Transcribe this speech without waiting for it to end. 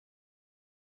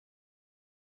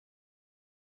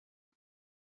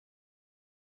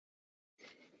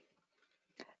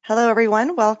Hello,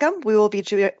 everyone. Welcome. We will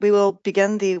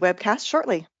begin the webcast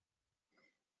shortly.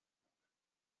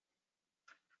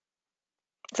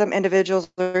 Some individuals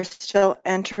are still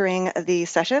entering the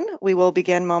session. We will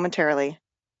begin momentarily.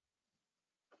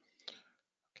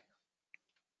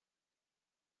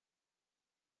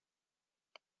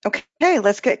 Okay,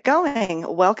 let's get going.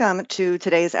 Welcome to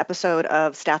today's episode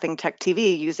of StaffingTec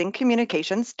TV, using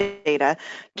communications data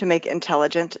to make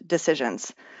intelligent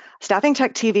decisions.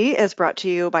 StaffingTec TV is brought to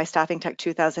you by StaffingTec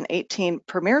 2018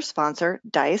 premier sponsor,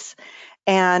 DICE,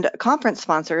 and conference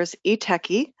sponsors,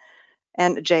 eTechie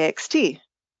and JXT.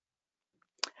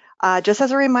 Just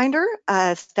as a reminder,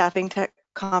 StaffingTec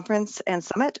Conference and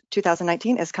Summit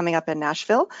 2019 is coming up in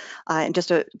Nashville in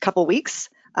just a couple weeks.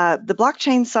 The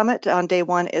Blockchain Summit on day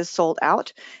one is sold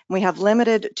out. We have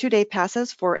limited 2-day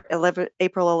passes for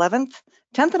April 11th,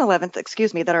 10th and 11th,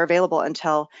 excuse me, that are available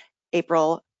until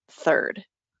April 3rd.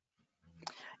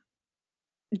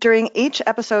 During each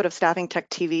episode of StaffingTec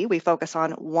TV, we focus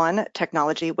on one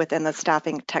technology within the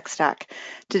staffing tech stack.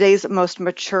 Today's most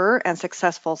mature and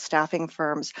successful staffing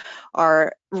firms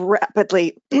are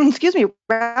rapidly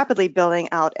building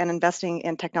out and investing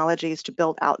in technologies to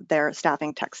build out their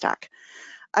staffing tech stack.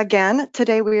 Again,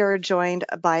 today we are joined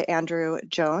by Andrew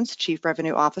Jones, Chief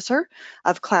Revenue Officer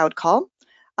of Cloud Call.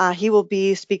 He will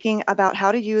be speaking about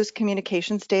how to use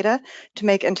communications data to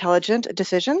make intelligent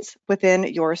decisions within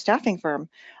your staffing firm.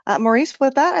 Maurice,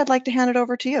 with that, I'd like to hand it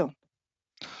over to you.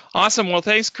 Awesome. Well,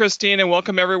 thanks, Christine, and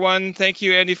welcome everyone. Thank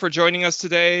you, Andy, for joining us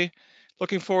today.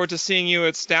 Looking forward to seeing you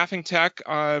at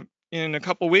StaffingTec in a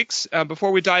couple weeks.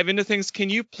 Before we dive into things, can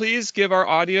you please give our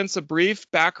audience a brief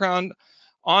background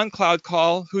on Cloud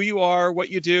Call, who you are, what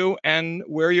you do, and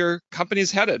where your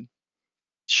company's headed?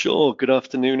 Sure. Good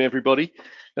afternoon, everybody,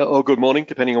 or good morning,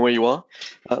 depending on where you are.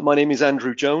 My name is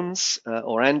Andrew Jones,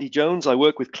 or Andy Jones. I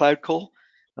work with Cloud Call.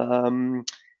 And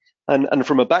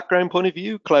from a background point of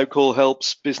view, Cloud Call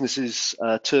helps businesses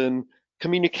turn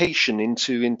communication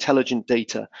into intelligent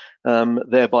data,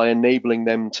 thereby enabling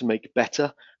them to make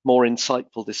better, more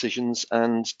insightful decisions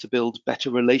and to build better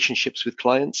relationships with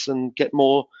clients and get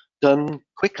more done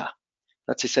quicker.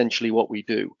 That's essentially what we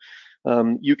do.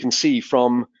 You can see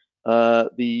from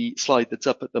the slide that's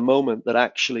up at the moment that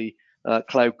actually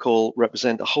Cloud Call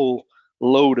represent a whole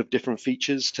load of different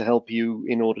features to help you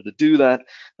in order to do that.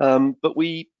 But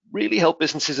we really help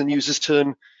businesses and users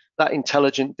turn that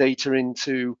intelligent data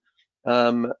into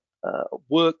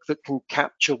work that can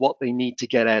capture what they need to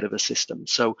get out of a system.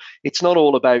 So it's not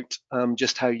all about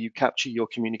just how you capture your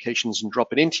communications and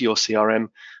drop it into your CRM.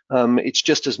 It's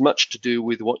just as much to do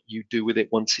with what you do with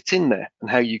it once it's in there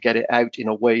and how you get it out in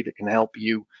a way that can help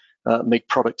you make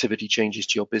productivity changes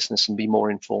to your business and be more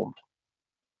informed.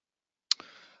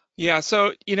 Yeah,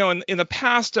 so in the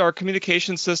past, our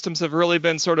communication systems have really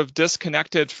been sort of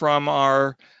disconnected from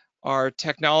our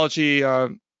technology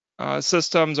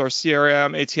systems, our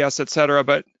CRM, ATS, et cetera.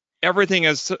 But everything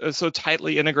is so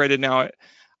tightly integrated now,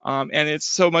 and it's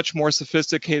so much more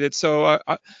sophisticated. So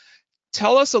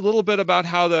tell us a little bit about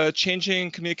how the changing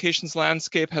communications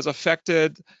landscape has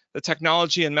affected the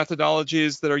technology and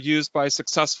methodologies that are used by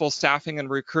successful staffing and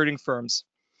recruiting firms.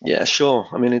 Yeah, sure.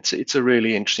 I mean, it's a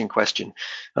really interesting question.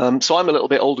 So I'm a little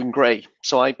bit old and grey.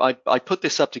 So I put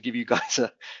this up to give you guys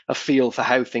a feel for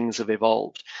how things have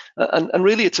evolved. And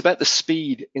really, it's about the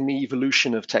speed in the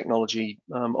evolution of technology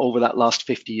over that last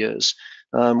 50 years,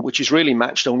 which is really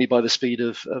matched only by the speed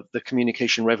of the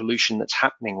communication revolution that's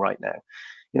happening right now.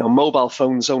 Mobile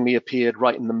phones only appeared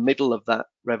right in the middle of that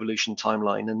revolution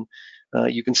timeline. And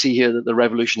you can see here that the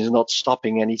revolution is not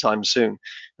stopping anytime soon.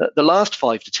 The last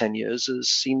 5 to 10 years has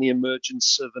seen the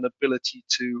emergence of an ability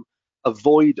to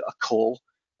avoid a call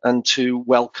and to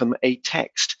welcome a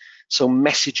text. So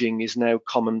messaging is now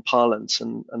common parlance,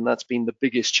 and that's been the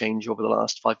biggest change over the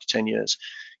last 5 to 10 years.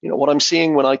 What I'm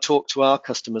seeing when I talk to our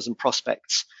customers and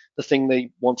prospects, the thing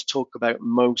they want to talk about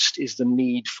most is the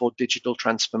need for digital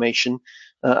transformation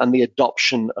and the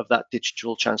adoption of that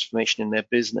digital transformation in their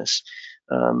business.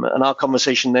 And our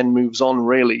conversation then moves on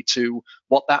really to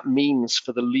what that means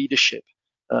for the leadership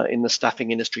in the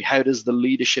staffing industry. How does the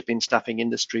leadership in staffing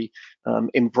industry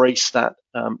embrace that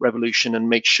revolution and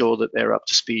make sure that they're up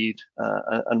to speed?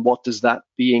 And what does that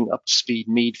being up to speed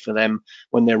mean for them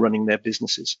when they're running their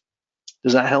businesses?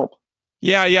 Does that help?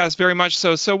 Yeah, yes, very much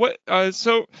so. So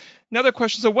another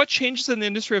question. So what changes in the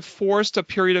industry have forced a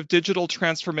period of digital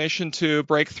transformation to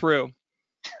break through?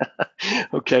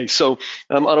 Okay, so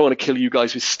I don't want to kill you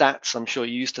guys with stats. I'm sure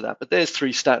you're used to that, but there's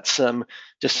 3 stats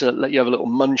just to let you have a little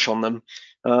munch on them.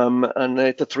 And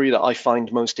they're the 3 that I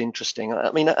find most interesting.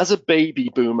 I mean, as a baby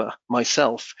boomer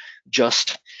myself,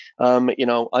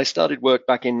 I started work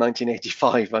back in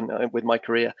 1985 with my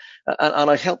career, and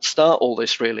I helped start all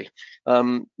this really,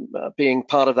 being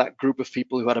part of that group of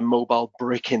people who had a mobile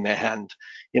brick in their hand,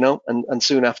 and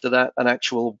soon after that, an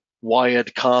actual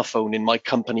wired car phone in my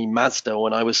company Mazda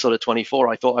when I was sort of 24.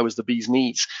 I thought I was the bee's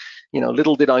knees.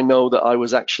 Little did I know that I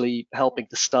was actually helping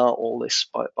to start all this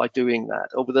by doing that.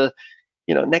 Over the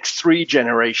next three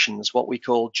generations, what we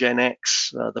call Gen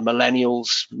X, the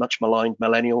millennials, much maligned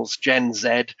millennials, Gen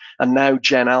Z, and now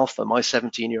Gen Alpha. My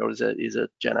 17-year-old is a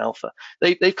Gen Alpha.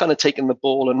 They've kind of taken the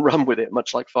ball and run with it,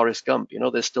 much like Forrest Gump.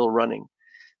 They're still running.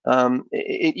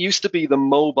 It used to be the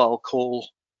mobile call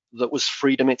that was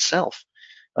freedom itself.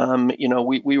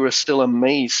 We were still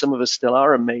amazed. Some of us still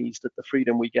are amazed at the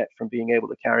freedom we get from being able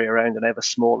to carry around an ever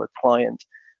smaller client,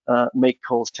 make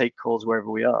calls, take calls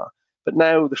wherever we are. But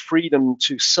now the freedom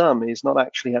to some is not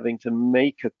actually having to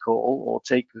make a call or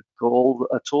take a call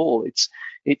at all.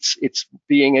 It's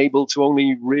being able to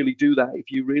only really do that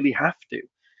if you really have to.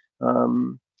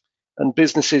 And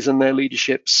businesses and their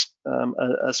leaderships,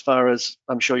 as far as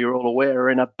I'm sure you're all aware, are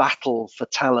in a battle for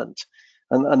talent.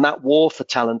 And that war for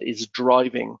talent is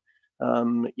driving,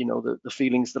 the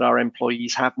feelings that our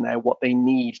employees have now, what they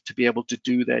need to be able to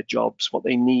do their jobs, what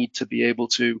they need to be able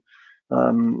to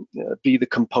be the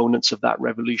components of that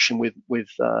revolution with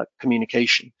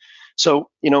communication. So,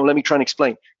 let me try and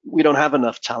explain. We don't have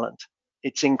enough talent.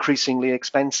 It's increasingly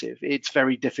expensive. It's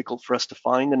very difficult for us to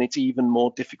find, and it's even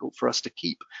more difficult for us to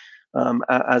keep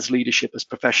as leadership, as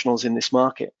professionals in this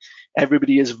market.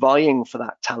 Everybody is vying for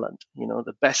that talent.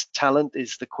 The best talent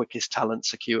is the quickest talent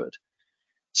secured.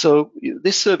 So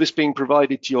this service being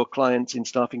provided to your clients in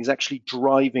staffing is actually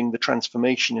driving the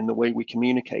transformation in the way we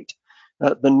communicate.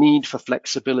 The need for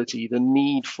flexibility, the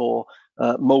need for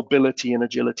mobility and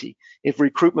agility. If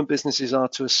recruitment businesses are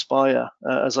to aspire,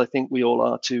 as I think we all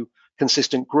are, to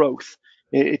consistent growth,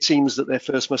 it seems that there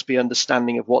first must be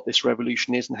understanding of what this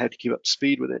revolution is and how to keep up to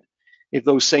speed with it. If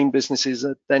those same businesses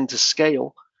are then to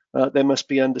scale, there must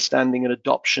be understanding and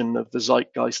adoption of the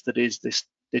zeitgeist that is this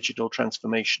digital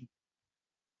transformation.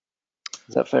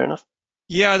 Is that fair enough?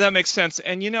 Yeah, that makes sense.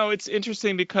 And it's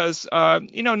interesting because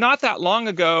not that long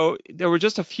ago there were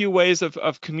just a few ways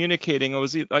of communicating. It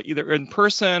was either in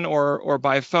person or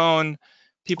by phone.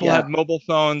 People had mobile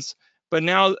phones, but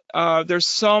now there's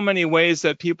so many ways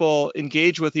that people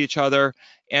engage with each other,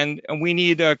 and we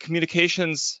need a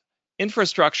communications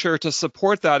infrastructure to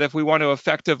support that if we want to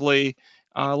effectively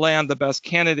land the best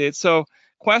candidates. So,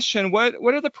 question: what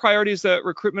are the priorities that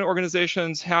recruitment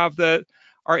organizations have that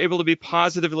are able to be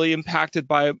positively impacted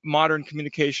by modern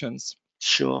communications?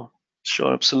 Sure,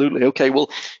 absolutely. Okay, well,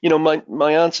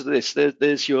 my answer to this,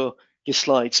 there's your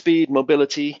slide: speed,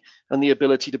 mobility, and the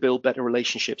ability to build better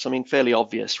relationships. I mean, fairly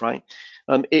obvious, right?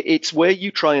 It's where you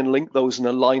try and link those and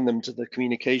align them to the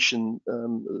communication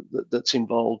that's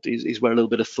involved is where a little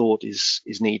bit of thought is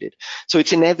needed. So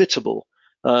it's inevitable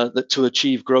that to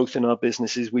achieve growth in our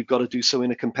businesses, we've got to do so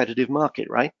in a competitive market,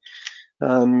 right?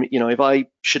 If I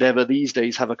should ever these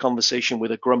days have a conversation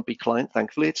with a grumpy client,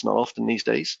 thankfully it's not often these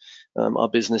days. Our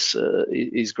business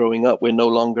is growing up. We're no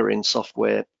longer in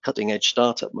software cutting edge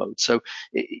startup mode. So,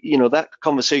 that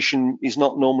conversation is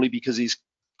not normally because his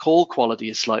call quality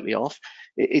is slightly off.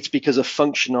 It's because a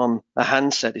function on a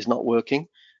handset is not working.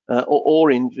 Or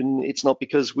even it's not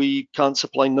because we can't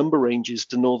supply number ranges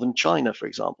to northern China, for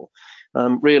example.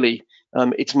 Really,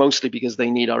 it's mostly because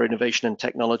they need our innovation and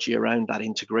technology around that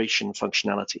integration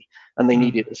functionality, and they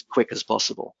need it as quick as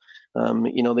possible.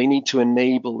 They need to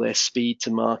enable their speed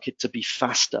to market to be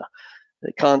faster.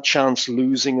 They can't chance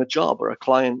losing a job or a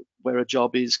client where a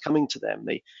job is coming to them.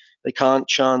 They can't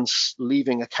chance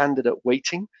leaving a candidate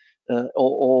waiting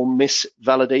or miss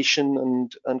validation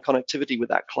and connectivity with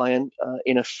that client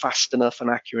in a fast enough and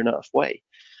accurate enough way.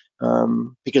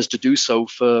 Because to do so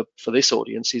for this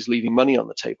audience is leaving money on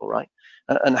the table, right?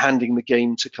 And handing the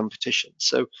game to competition.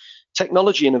 So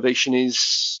technology innovation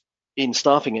is, in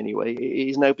staffing anyway,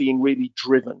 is now being really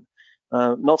driven,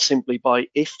 not simply by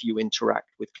if you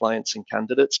interact with clients and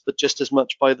candidates, but just as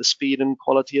much by the speed and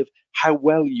quality of how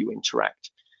well you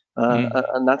interact.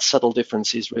 And that subtle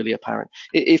difference is really apparent.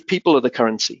 If people are the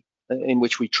currency in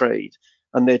which we trade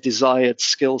and their desired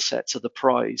skill sets are the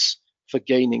prize for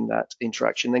gaining that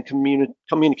interaction, then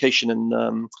communication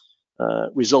and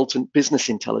resultant business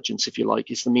intelligence, if you like,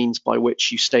 is the means by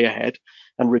which you stay ahead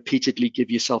and repeatedly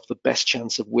give yourself the best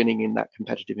chance of winning in that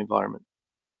competitive environment.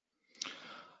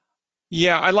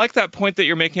 Yeah, I like that point that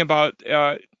you're making about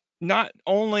not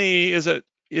only is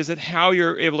it how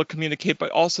you're able to communicate,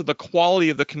 but also the quality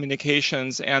of the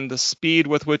communications and the speed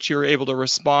with which you're able to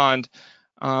respond.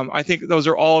 I think those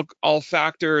are all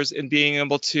factors in being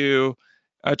able to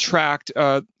attract.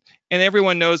 And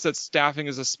everyone knows that staffing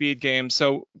is a speed game,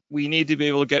 so we need to be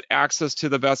able to get access to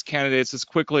the best candidates as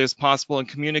quickly as possible and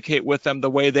communicate with them the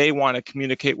way they want to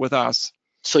communicate with us.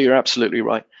 So you're absolutely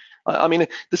right. I mean,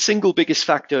 the single biggest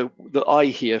factor that I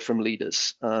hear from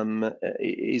leaders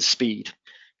is speed.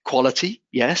 Quality,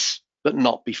 yes, but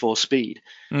not before speed.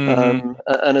 And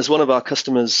as one of our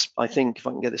customers, I think, if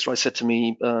I can get this right, said to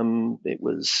me, it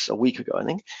was a week ago, I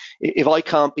think, if I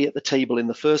can't be at the table in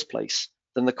the first place,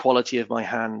 then the quality of my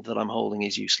hand that I'm holding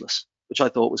is useless, which I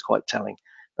thought was quite telling,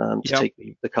 to Yep. take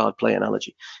the card play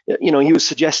analogy. You know, he was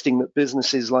suggesting that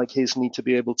businesses like his need to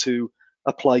be able to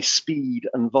apply speed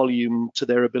and volume to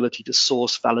their ability to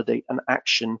source, validate, and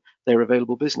action their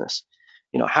available business.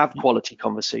 You know, have quality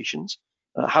conversations,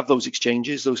 have those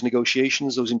exchanges, those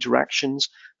negotiations, those interactions,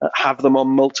 have them on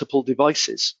multiple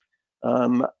devices,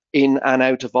 in and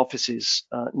out of offices,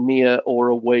 near or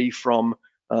away from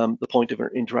the point of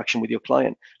interaction with your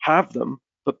client. Have them,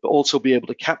 but also be able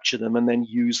to capture them and then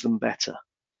use them better.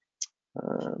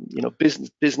 You know,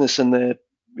 business and their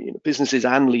businesses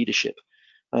and leadership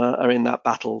are in that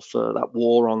battle for that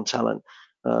war on talent.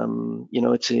 You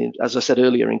know, it's, as I said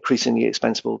earlier, increasingly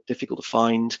expensive, difficult to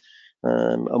find.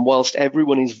 And whilst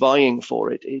everyone is vying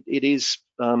for it, it is,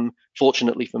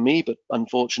 fortunately for me, but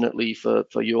unfortunately for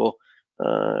your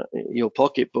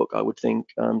pocketbook, I would think,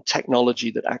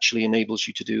 technology that actually enables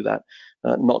you to do that,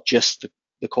 not just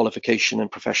the qualification and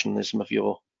professionalism of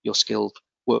your skilled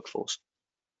workforce.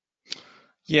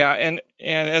 Yeah, and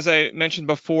as I mentioned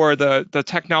before, the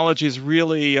technology is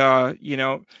really you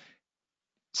know,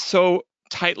 so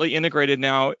tightly integrated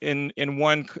now in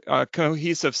one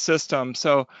cohesive system.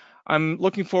 So I'm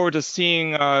looking forward to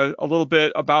seeing a little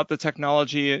bit about the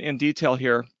technology in detail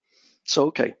here. So,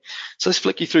 okay, so let's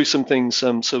flick you through some things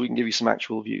so we can give you some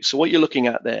actual views. So what you're looking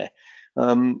at there,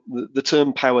 the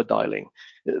term power dialing,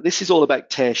 this is all about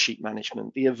tear sheet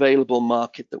management, the available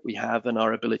market that we have and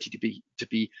our ability to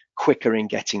be quicker in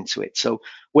getting to it. So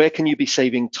where can you be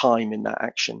saving time in that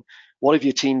action? What if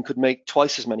your team could make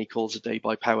twice as many calls a day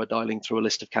by power dialing through a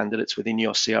list of candidates within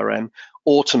your CRM,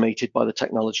 automated by the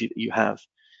technology that you have?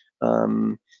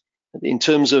 In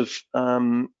terms of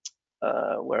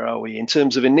where are we? In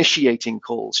terms of initiating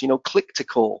calls, you know, click to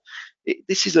call.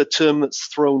 This is a term that's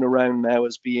thrown around now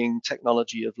as being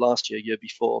technology of last year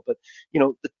before. But you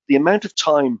know, the amount of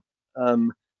time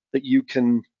that you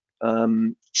can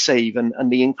save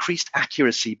and the increased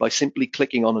accuracy by simply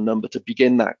clicking on a number to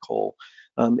begin that call,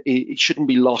 it shouldn't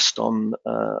be lost on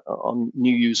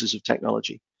new users of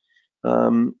technology.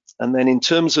 And then in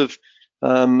terms of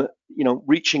you know,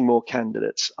 reaching more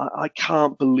candidates, I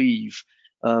can't believe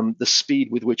the speed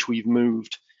with which we've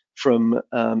moved from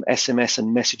SMS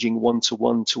and messaging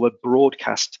one-to-one to a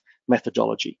broadcast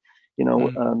methodology. You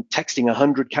know, texting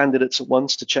 100 candidates at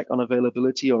once to check on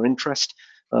availability or interest,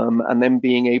 and then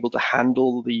being able to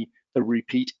handle the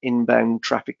repeat inbound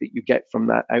traffic that you get from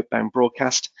that outbound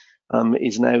broadcast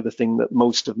is now the thing that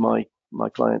most of my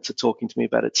clients are talking to me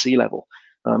about at C-level.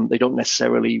 They don't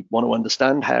necessarily want to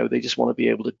understand how, they just want to be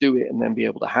able to do it and then be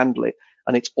able to handle it.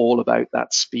 And it's all about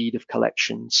that speed of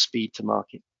collection, speed to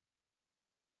market.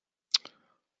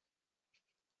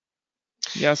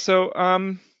 Yeah, so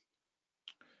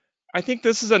I think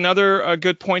this is another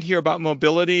good point here about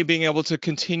mobility, being able to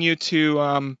continue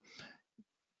to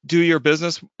do your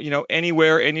business, you know,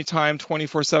 anywhere, anytime,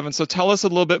 24/7. So tell us a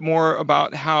little bit more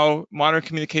about how modern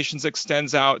communications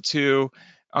extends out to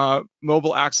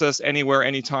mobile access anywhere,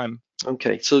 anytime.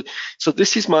 Okay, so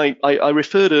this is I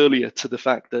referred earlier to the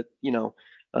fact that, you know,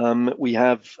 we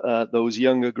have those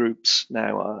younger groups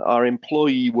now. Our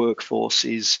employee workforce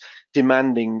is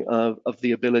demanding of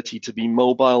the ability to be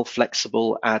mobile,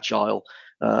 flexible, agile,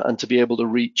 and to be able to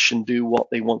reach and do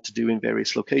what they want to do in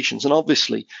various locations. And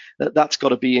obviously, that's got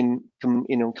to be in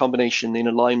combination, in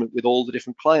alignment with all the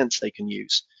different clients they can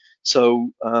use.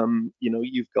 So, you know,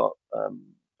 you've got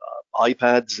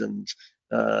iPads and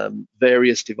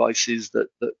various devices that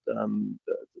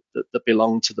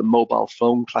belong to the mobile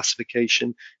phone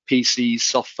classification, PCs,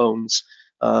 soft phones.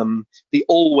 The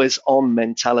always-on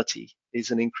mentality is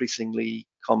an increasingly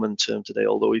common term today,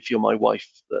 although if you're my wife,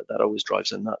 that always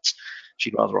drives her nuts.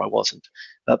 She'd rather I wasn't.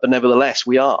 But nevertheless,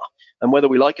 we are. And whether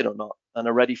we like it or not, and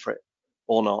are ready for it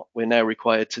or not, we're now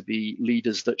required to be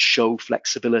leaders that show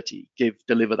flexibility,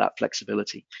 deliver that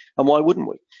flexibility. And why wouldn't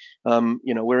we?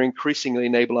 You know, we're increasingly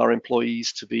enable our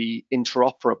employees to be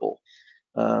interoperable.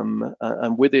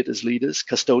 And with it, as leaders,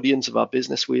 custodians of our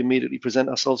business, we immediately present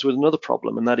ourselves with another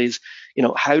problem, and that is, you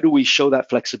know, how do we show that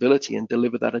flexibility and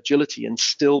deliver that agility and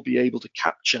still be able to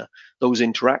capture those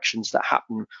interactions that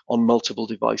happen on multiple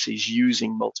devices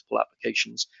using multiple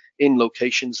applications in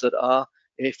locations that are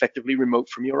effectively remote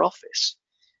from your office?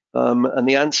 And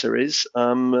the answer is,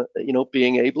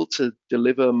 being able to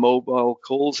deliver mobile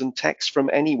calls and text from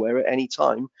anywhere at any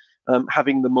time,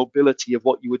 having the mobility of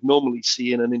what you would normally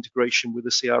see in an integration with a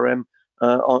CRM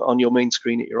on your main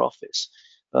screen at your office.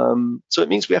 So it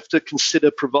means we have to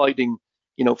consider providing,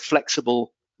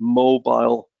 flexible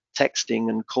mobile texting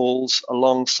and calls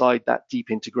alongside that deep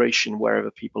integration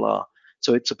wherever people are.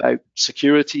 So it's about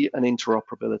security and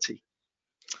interoperability.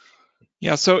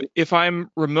 Yeah, so if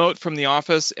I'm remote from the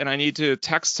office and I need to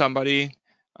text somebody,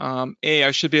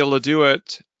 I should be able to do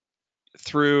it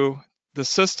through the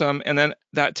system, and then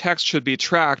that text should be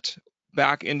tracked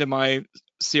back into my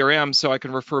CRM so I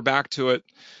can refer back to it,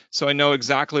 so I know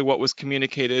exactly what was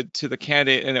communicated to the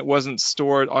candidate and it wasn't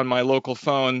stored on my local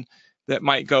phone that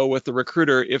might go with the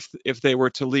recruiter if they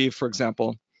were to leave, for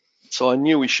example. So I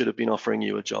knew we should have been offering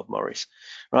you a job, Maurice,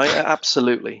 right?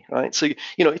 Absolutely, right? So,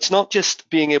 it's not just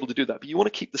being able to do that, but you want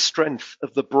to keep the strength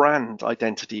of the brand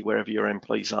identity wherever your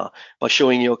employees are by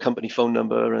showing your company phone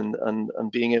number and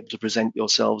being able to present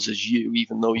yourselves as you,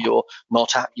 even though you're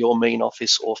not at your main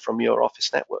office or from your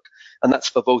office network. And that's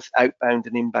for both outbound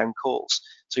and inbound calls.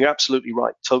 So you're absolutely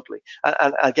right, totally.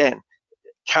 And again,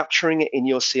 capturing it in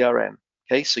your CRM.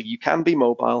 Okay, so you can be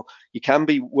mobile, you can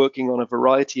be working on a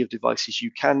variety of devices,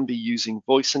 you can be using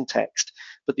voice and text,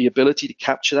 but the ability to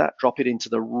capture that, drop it into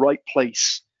the right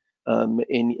place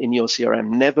in your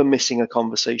CRM, never missing a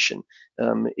conversation,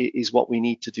 is what we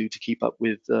need to do to keep up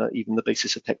with even the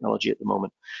basis of technology at the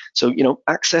moment. So,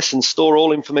 access and store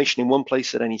all information in one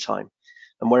place at any time.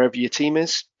 And wherever your team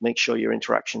is, make sure your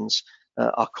interactions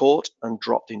are caught and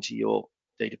dropped into your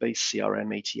database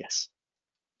CRM ATS.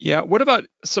 Yeah, what about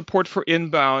support for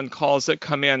inbound calls that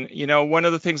come in? One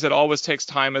of the things that always takes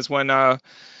time is when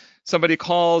somebody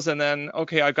calls and then,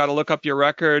 okay, I've got to look up your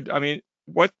record. I mean,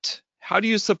 how do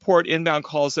you support inbound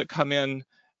calls that come in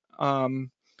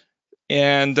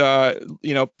and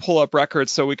pull up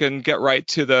records so we can get right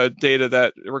to the data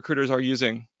that recruiters are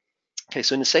using? Okay,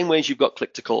 so in the same way as you've got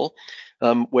click to call,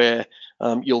 where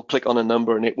you'll click on a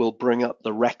number and it will bring up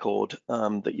the record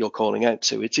that you're calling out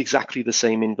to, it's exactly the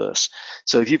same inverse.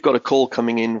 So if you've got a call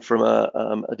coming in from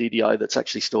a DDI that's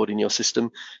actually stored in your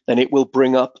system, then it will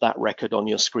bring up that record on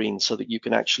your screen so that you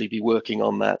can actually be working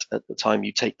on that at the time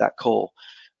you take that call.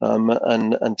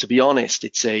 And to be honest,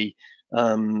 it's a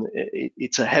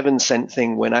heaven sent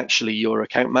thing when actually your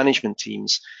account management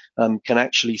teams can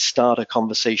actually start a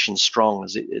conversation strong,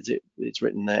 as it's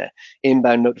written there.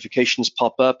 Inbound notifications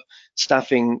pop up.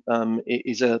 Staffing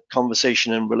is a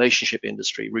conversation and relationship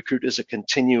industry. Recruiters are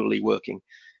continually working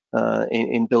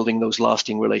in building those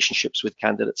lasting relationships with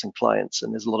candidates and clients,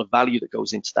 and there's a lot of value that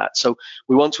goes into that. So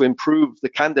we want to improve the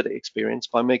candidate experience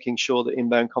by making sure that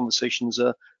inbound conversations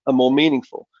are more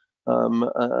meaningful,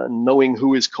 knowing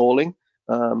who is calling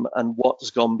and what has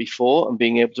gone before, and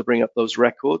being able to bring up those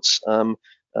records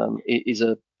is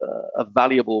a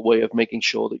valuable way of making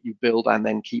sure that you build and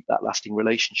then keep that lasting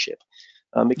relationship.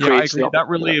 Yeah, I agree. That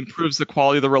really improves the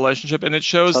quality of the relationship, and it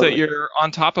shows Totally. that you're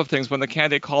on top of things. When the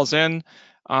candidate calls in,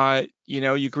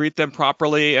 you greet them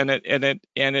properly, and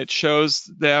it shows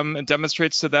them and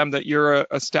demonstrates to them that you're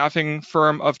a staffing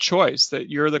firm of choice, that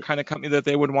you're the kind of company that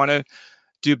they would want to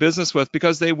do business with,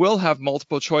 because they will have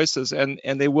multiple choices and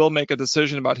they will make a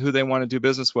decision about who they want to do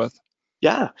business with.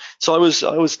 Yeah, so I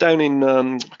was down in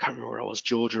I can't remember where I was,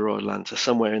 Georgia or Atlanta,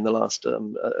 somewhere in the last at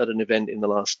an event in the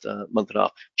last month and a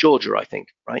half, Georgia, I think,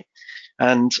 right?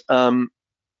 And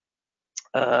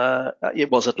it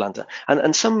was Atlanta,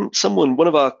 and one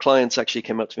of our clients actually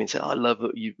came up to me and said, "I love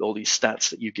all these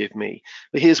stats that you give me,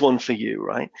 but here's one for you,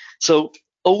 right?" So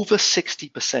over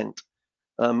 60%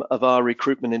 of our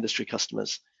recruitment industry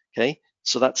customers, okay,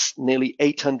 so that's nearly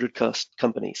 800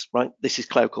 companies, right? This is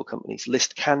cloud call companies,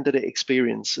 list candidate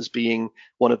experience as being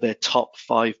one of their top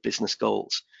 5 business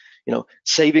goals.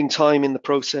 Saving time in the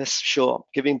process, sure.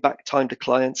 Giving back time to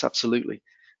clients, absolutely.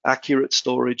 Accurate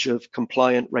storage of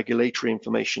compliant regulatory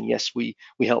information, yes, we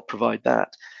help provide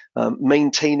that.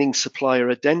 Maintaining supplier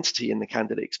identity in the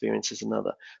candidate experience is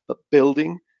another, but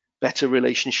building better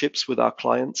relationships with our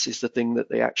clients is the thing that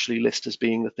they actually list as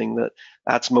being the thing that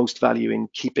adds most value in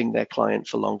keeping their client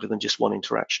for longer than just one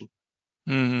interaction.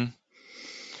 Mm-hmm.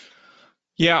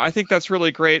 Yeah, I think that's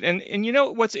really great. And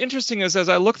what's interesting is, as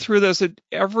I look through this,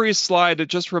 every slide, it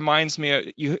just reminds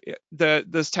me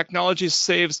this technology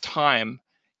saves time,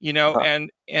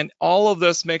 and all of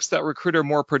this makes that recruiter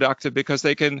more productive, because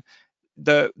they can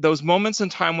those moments in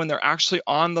time when they're actually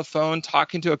on the phone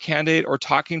talking to a candidate or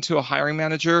talking to a hiring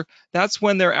manager, that's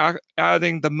when they're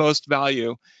adding the most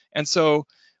value. And so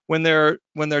when they're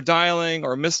dialing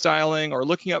or misdialing or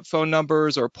looking up phone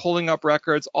numbers or pulling up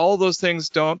records, all those things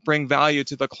don't bring value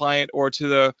to the client or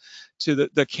to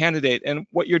the candidate. And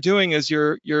what you're doing is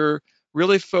you're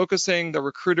really focusing the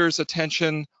recruiter's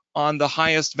attention on the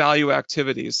highest value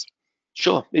activities.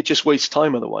 Sure, it just wastes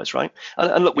time otherwise, right?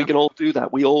 And look, we Yeah. can all do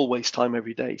that. We all waste time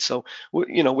every day. So,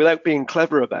 without being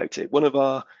clever about it, one of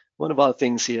our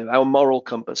things here, our moral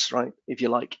compass, right, if you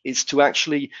like, is to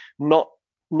actually not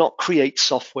not create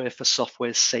software for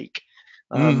software's sake.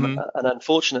 Mm-hmm. And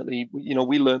unfortunately,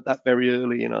 we learned that very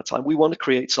early in our time. We want to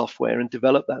create software and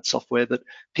develop that software that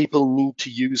people need to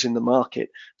use in the market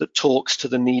that talks to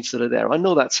the needs that are there. I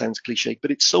know that sounds cliche,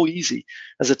 but it's so easy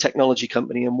as a technology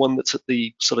company and one that's at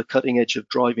the sort of cutting edge of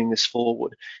driving this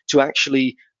forward to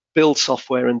actually build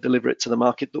software and deliver it to the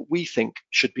market that we think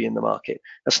should be in the market.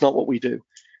 That's not what we do.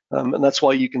 And that's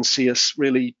why you can see us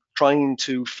really trying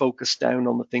to focus down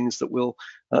on the things that will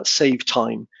save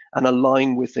time and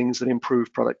align with things that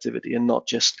improve productivity and not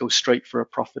just go straight for a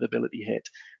profitability hit.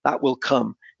 That will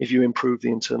come if you improve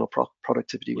the internal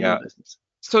productivity within Yeah. the business.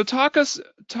 So talk to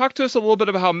us a little bit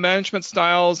about how management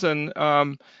styles and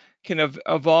can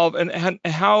evolve, and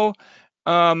how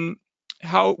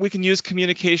we can use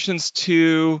communications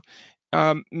to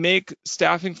make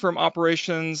staffing firm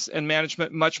operations and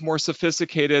management much more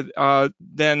sophisticated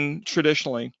than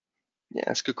traditionally. Yeah,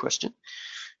 that's a good question.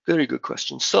 Very good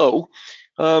question. So,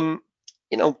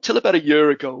 till about a year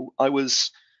ago, I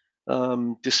was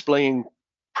displaying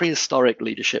prehistoric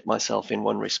leadership myself in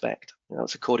one respect.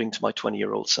 That's according to my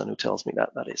 20-year-old son who tells me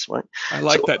that is, right? I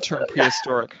like So, that term,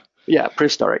 prehistoric. yeah,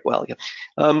 prehistoric. Well,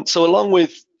 yeah. So along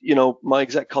with, my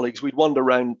exec colleagues, we'd wander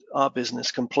around our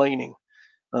business complaining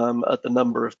at the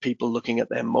number of people looking at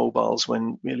their mobiles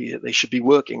when really they should be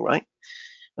working, right?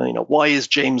 Why is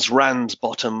James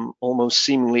Ramsbottom almost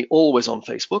seemingly always on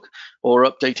Facebook or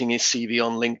updating his CV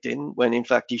on LinkedIn when in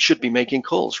fact he should be making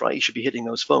calls, right? He should be hitting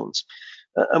those phones.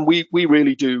 And we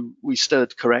really do, we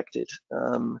stood corrected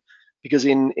because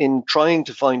in trying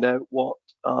to find out what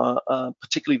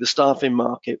particularly the staffing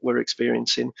market we're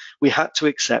experiencing, we had to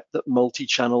accept that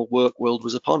multi-channel work world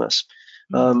was upon us.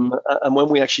 And when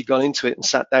we actually got into it and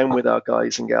sat down with our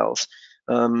guys and gals,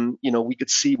 we could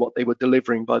see what they were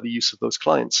delivering by the use of those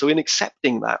clients. So in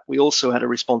accepting that, we also had a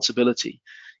responsibility,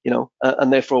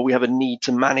 and therefore we have a need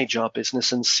to manage our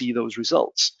business and see those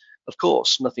results. Of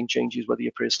course, nothing changes whether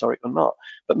you're prehistoric or not,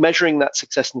 but measuring that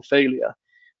success and failure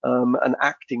and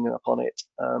acting upon it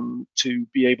to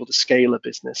be able to scale a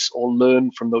business or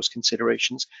learn from those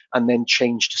considerations and then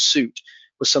change to suit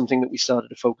was something that we started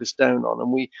to focus down on.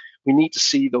 And we need to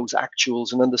see those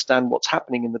actuals and understand what's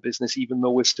happening in the business, even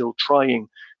though we're still trying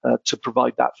to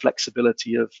provide that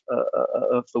flexibility of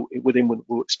within the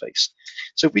workspace.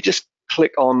 So if we just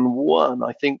click on one,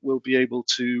 I think we'll be able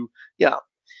to, yeah.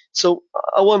 So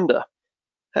I wonder,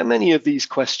 how many of these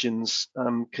questions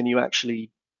can you actually,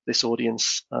 this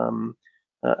audience,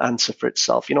 answer for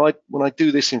itself? When I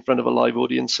do this in front of a live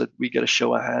audience, we get a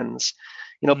show of hands.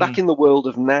 Back in the world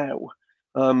of now,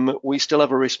 we still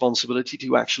have a responsibility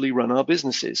to actually run our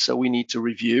businesses. So we need to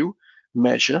review,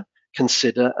 measure,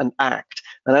 consider, and act.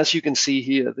 And as you can see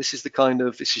here, this is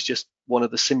just one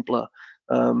of the simpler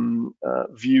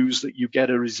views that you get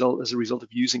as a result of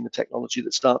using the technology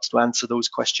that starts to answer those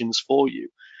questions for you.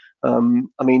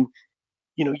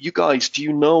 You guys, do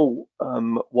you know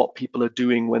what people are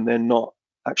doing when they're not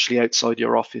actually outside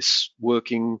your office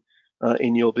working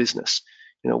in your business?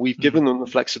 We've given them the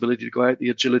flexibility to go out,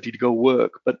 the agility to go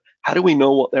work, but how do we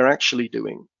know what they're actually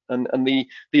doing? And the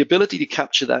ability to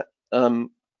capture that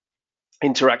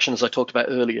interaction, as I talked about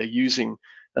earlier, using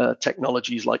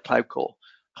technologies like Cloud Call.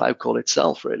 Cloud Call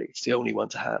itself, really, it's the only one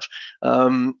to have,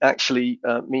 actually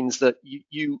means that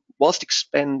you whilst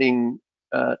expending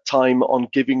time on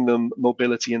giving them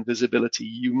mobility and visibility,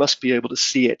 you must be able to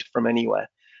see it from anywhere,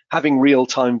 having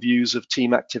real-time views of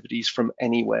team activities from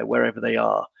anywhere, wherever they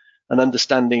are, and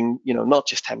understanding, not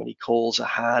just how many calls are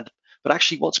had, but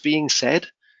actually what's being said,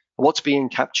 what's being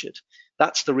captured.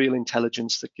 That's the real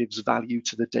intelligence that gives value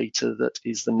to the data that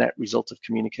is the net result of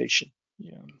communication.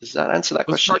 Yeah. Does that answer that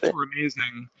question? Those charts were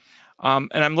amazing.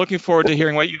 And I'm looking forward to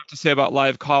hearing what you have to say about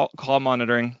live call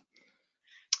monitoring.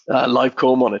 Live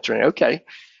call monitoring. Okay.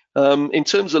 In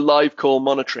terms of live call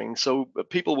monitoring, so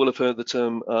people will have heard the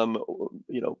term,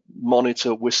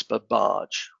 monitor, whisper,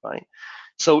 barge, right?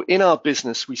 So in our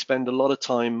business, we spend a lot of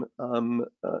time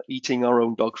eating our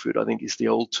own dog food, I think is the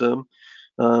old term,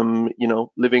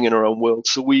 living in our own world.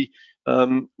 So we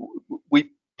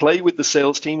play with the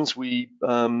sales teams. We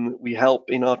help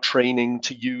in our training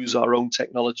to use our own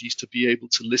technologies to be able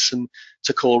to listen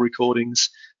to call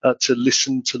recordings, to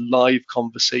listen to live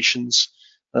conversations,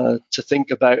 to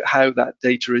think about how that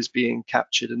data is being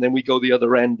captured. And then we go the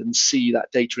other end and see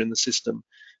that data in the system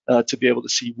to be able to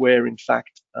see where, in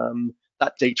fact,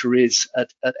 that data is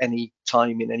at any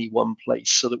time in any one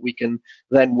place, so that we can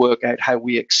then work out how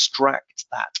we extract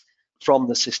that from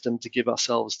the system to give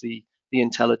ourselves the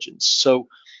intelligence. So,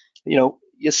 your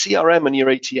CRM and your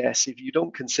ATS, if you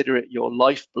don't consider it your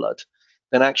lifeblood,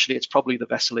 then actually it's probably the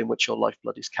vessel in which your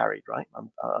lifeblood is carried, right?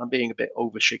 I'm being a bit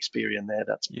over Shakespearean there.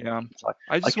 Yeah. I,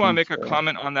 I I just want to can. make a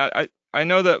comment on that. I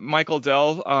know that Michael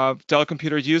Dell, Dell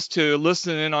Computers, used to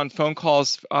listen in on phone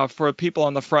calls for people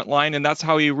on the front line, and that's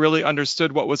how he really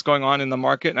understood what was going on in the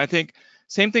market. And I think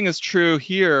same thing is true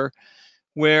here,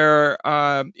 where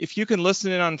if you can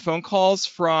listen in on phone calls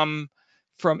from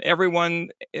everyone,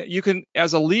 you can,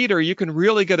 as a leader, you can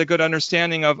really get a good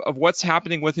understanding of what's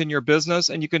happening within your business,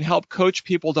 and you can help coach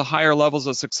people to higher levels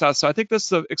of success. So I think this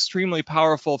is an extremely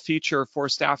powerful feature for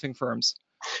staffing firms.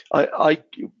 I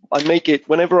make it,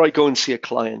 whenever I go and see a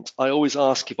client, I always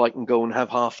ask if I can go and have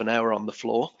half an hour on the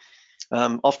floor.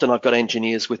 Often I've got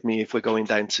engineers with me if we're going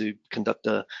down to conduct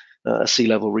a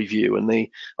C-level review, and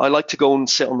I like to go and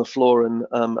sit on the floor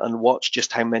and watch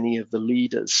just how many of the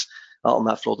leaders on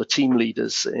that floor, the team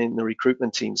leaders in the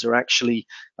recruitment teams, are actually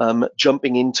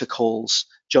jumping onto calls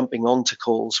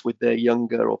with their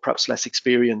younger or perhaps less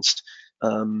experienced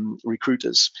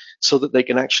recruiters, so that they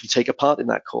can actually take a part in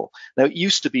that call. Now, it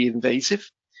used to be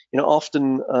invasive.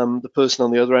 Often the person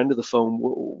on the other end of the phone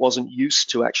wasn't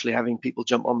used to actually having people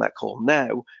jump on that call.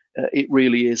 Now, it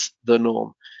really is the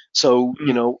norm. So,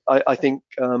 I think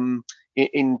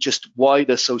in just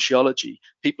wider sociology,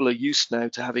 people are used now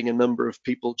to having a number of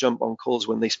people jump on calls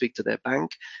when they speak to their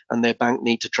bank, and their bank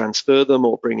need to transfer them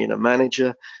or bring in a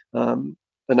manager.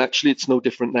 And actually, it's no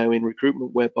different now in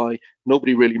recruitment, whereby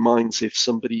nobody really minds if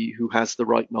somebody who has the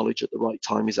right knowledge at the right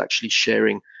time is actually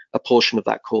sharing a portion of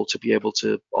that call to be able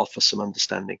to offer some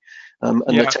understanding. And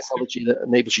the technology that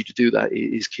enables you to do that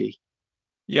is key.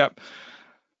 Yep.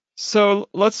 So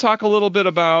let's talk a little bit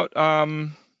about,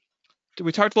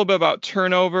 we talked a little bit about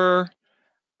turnover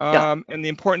and the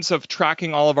importance of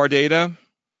tracking all of our data.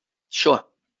 Sure.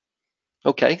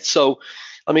 Okay. So,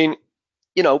 I mean,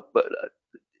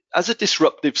 as a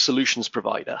disruptive solutions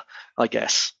provider, I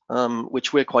guess,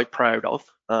 which we're quite proud of,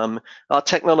 our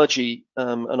technology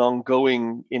and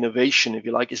ongoing innovation, if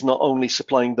you like, is not only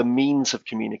supplying the means of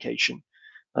communication,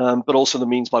 but also the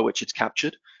means by which it's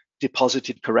captured,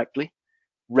 deposited correctly,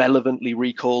 relevantly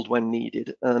recalled when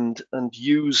needed, and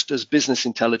used as business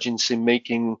intelligence in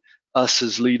making us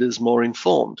as leaders more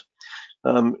informed.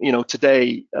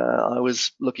 Today I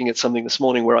was looking at something this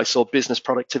morning where I saw business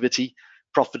productivity,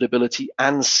 profitability,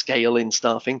 and scale in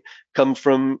staffing come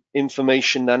from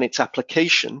information and its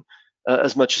application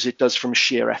as much as it does from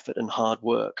sheer effort and hard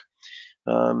work.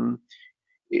 That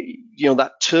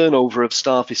turnover of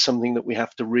staff is something that we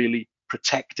have to really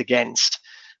protect against.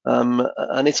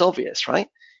 And it's obvious, right?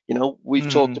 We've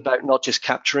talked about not just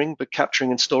capturing, but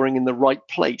capturing and storing in the right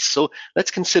place. So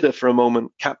let's consider for a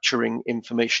moment capturing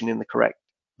information in the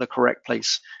correct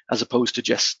place, as opposed to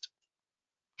just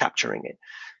capturing it.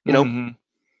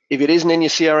 If it isn't in your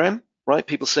CRM, right?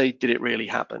 People say, did it really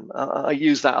happen? I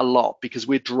use that a lot because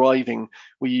we're driving.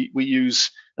 We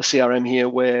use a CRM here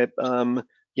where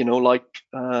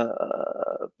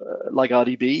like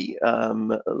RDB,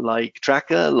 like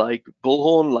Tracker, like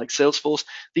Bullhorn, like Salesforce.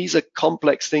 These are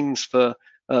complex things for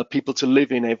people to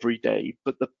live in every day,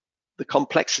 but the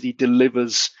complexity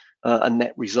delivers a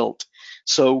net result.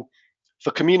 So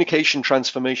for communication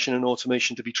transformation and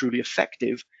automation to be truly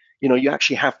effective, you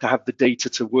actually have to have the data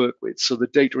to work with. So the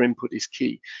data input is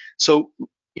key. So,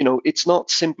 it's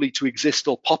not simply to exist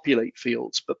or populate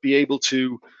fields, but be able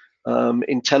to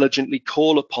intelligently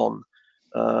call upon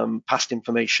past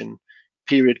information,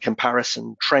 period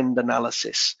comparison, trend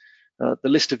analysis. The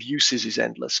list of uses is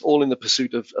endless, all in the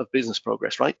pursuit of business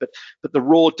progress, right? But the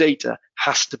raw data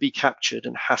has to be captured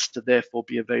and has to therefore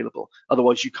be available.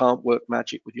 Otherwise, you can't work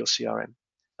magic with your CRM.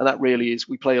 And that really is,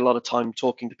 we play a lot of time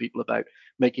talking to people about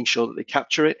making sure that they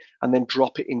capture it and then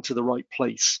drop it into the right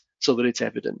place so that it's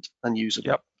evident and usable.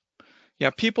 Yep.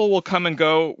 Yeah, people will come and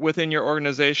go within your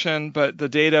organization, but the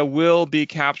data will be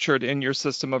captured in your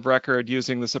system of record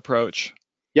using this approach.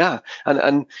 Yeah,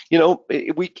 and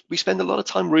we spend a lot of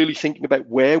time really thinking about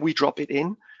where we drop it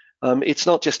in. It's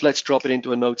not just let's drop it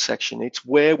into a note section. It's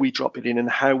where we drop it in and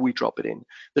how we drop it in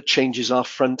that changes our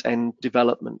front end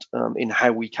development in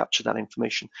how we capture that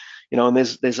information. And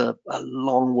there's a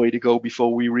long way to go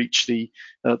before we reach the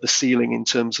ceiling in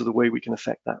terms of the way we can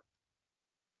affect that.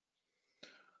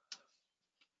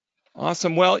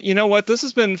 Awesome. Well, you know what? This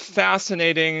has been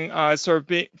fascinating, sort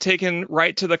of taken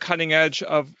right to the cutting edge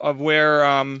of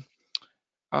where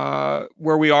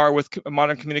we are with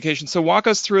modern communication. So walk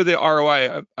us through the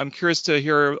ROI. I'm curious to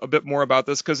hear a bit more about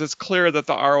this because it's clear that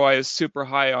the ROI is super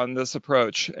high on this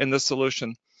approach and this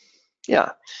solution.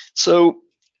 Yeah. So,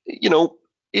 can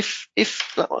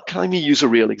I use a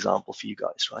real example for you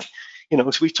guys, right?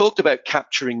 So we've talked about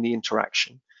capturing the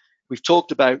interaction. We've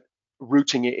talked about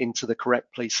routing it into the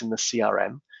correct place in the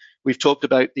CRM. We've talked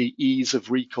about the ease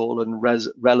of recall and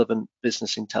relevant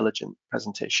business intelligence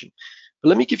presentation. But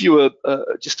let me give you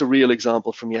just a real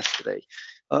example from yesterday.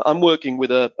 I'm working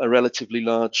with a relatively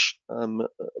large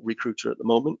recruiter at the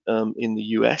moment in the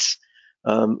US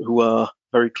who are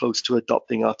very close to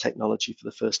adopting our technology for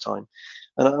the first time.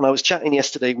 And I was chatting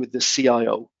yesterday with the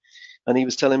CIO, and he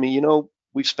was telling me,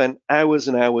 we've spent hours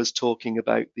and hours talking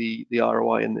about the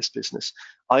ROI in this business.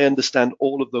 I understand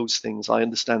all of those things. I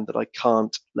understand that I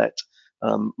can't let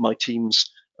my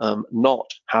teams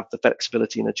not have the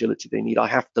flexibility and agility they need. I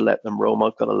have to let them roam.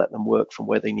 I've got to let them work from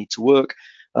where they need to work.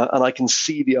 And I can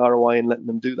see the ROI in letting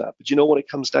them do that. But you know what it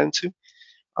comes down to?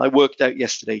 I worked out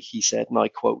yesterday, he said, and I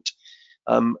quote,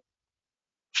 um,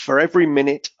 for every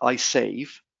minute I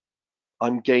save,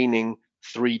 I'm gaining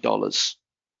 $3.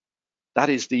 That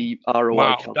is the ROI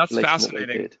Wow, that's calculation that they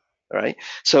fascinating. did. All right.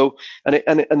 So,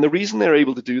 and the reason they're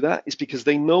able to do that is because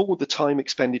they know the time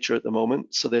expenditure at the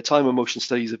moment. So their time and motion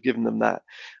studies have given them that,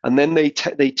 and then they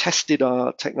tested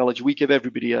our technology. We give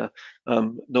everybody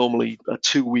normally a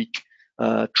 2-week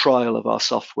trial of our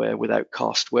software without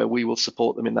cost, where we will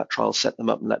support them in that trial, set them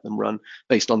up, and let them run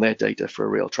based on their data for a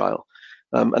real trial.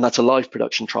 And that's a live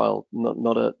production trial,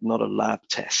 not a lab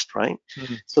test, right?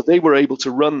 Hmm. So they were able to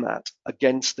run that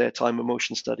against their time and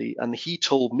motion study, and he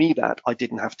told me that I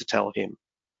didn't have to tell him.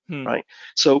 Hmm. Right.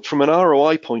 So from an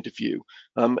ROI point of view,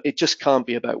 it just can't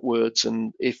be about words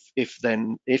and if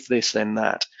this, then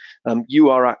that. You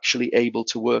are actually able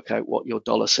to work out what your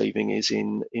dollar saving is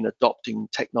in adopting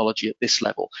technology at this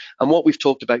level. And what we've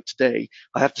talked about today,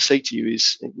 I have to say to you,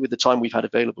 is with the time we've had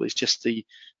available, is just the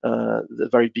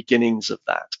very beginnings of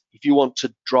that. If you want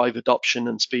to drive adoption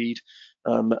and speed,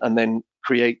 and then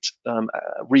create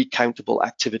recountable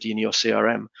activity in your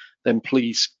CRM, then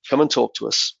please come and talk to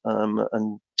us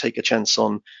and take a chance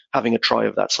on having a try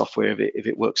of that software if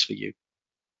it works for you.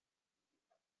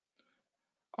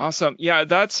 Awesome. Yeah,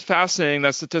 that's fascinating.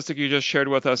 That statistic you just shared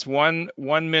with us. One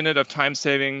minute of time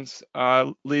savings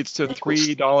leads to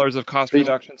 $3 of cost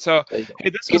reduction. So, There you go.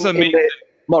 hey, this was In amazing.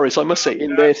 Maurice, I must say,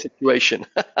 in their situation,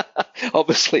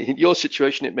 obviously, in your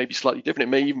situation, it may be slightly different.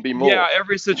 It may even be more. Yeah,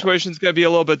 every situation is going to be a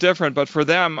little bit different, but for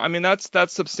them, I mean, that's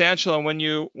substantial. And when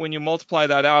you multiply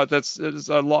that out, that's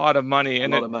a lot of money, A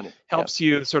and lot it of money. Yeah. helps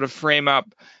you sort of frame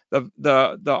up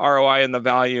the ROI and the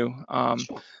value.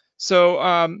 Sure.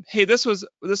 So, hey, this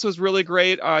was really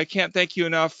great. I can't thank you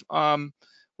enough. We're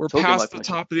Totally my past the pleasure.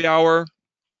 top of the hour.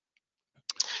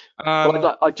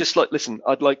 Well,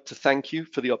 I'd like to thank you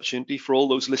for the opportunity. For all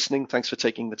those listening, thanks for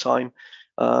taking the time.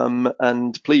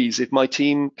 And please, if my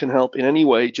team can help in any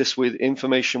way, just with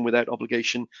information without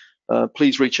obligation,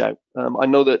 please reach out. I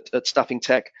know that at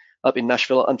StaffingTec up in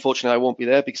Nashville, unfortunately, I won't be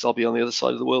there because I'll be on the other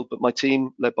side of the world. But my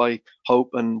team, led by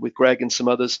Hope and with Greg and some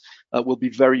others, will be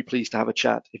very pleased to have a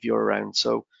chat if you're around.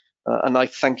 So, and I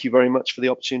thank you very much for the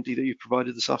opportunity that you've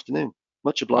provided this afternoon.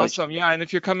 Much obliged. Awesome. Yeah, and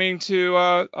if you're coming to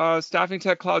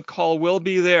StaffingTec Cloud Call, we'll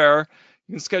be there.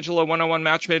 You can schedule a one-on-one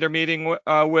matchmaker meeting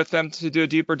with them to do a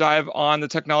deeper dive on the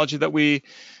technology that we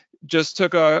just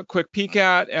took a quick peek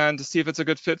at and to see if it's a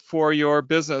good fit for your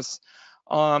business.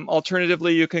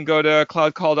 Alternatively, you can go to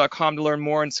cloudcall.com to learn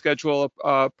more and schedule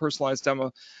a personalized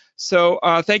demo. So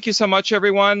thank you so much,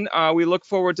 everyone. We look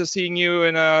forward to seeing you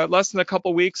in less than a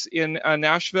couple weeks in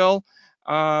Nashville.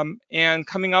 And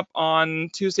coming up on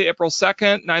Tuesday, April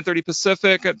 2nd, 9:30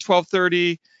 Pacific at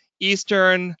 12:30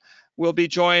 Eastern, we'll be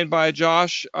joined by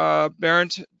Josh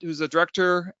Barrett, who's a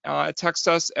director at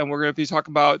TextUs, and we're going to be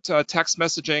talking about text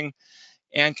messaging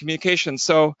and communication.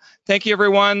 So thank you,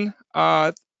 everyone.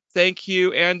 Thank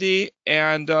you, Andy,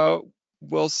 and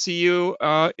we'll see you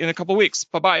in a couple weeks.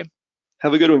 Bye-bye.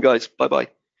 Have a good one, guys. Bye-bye.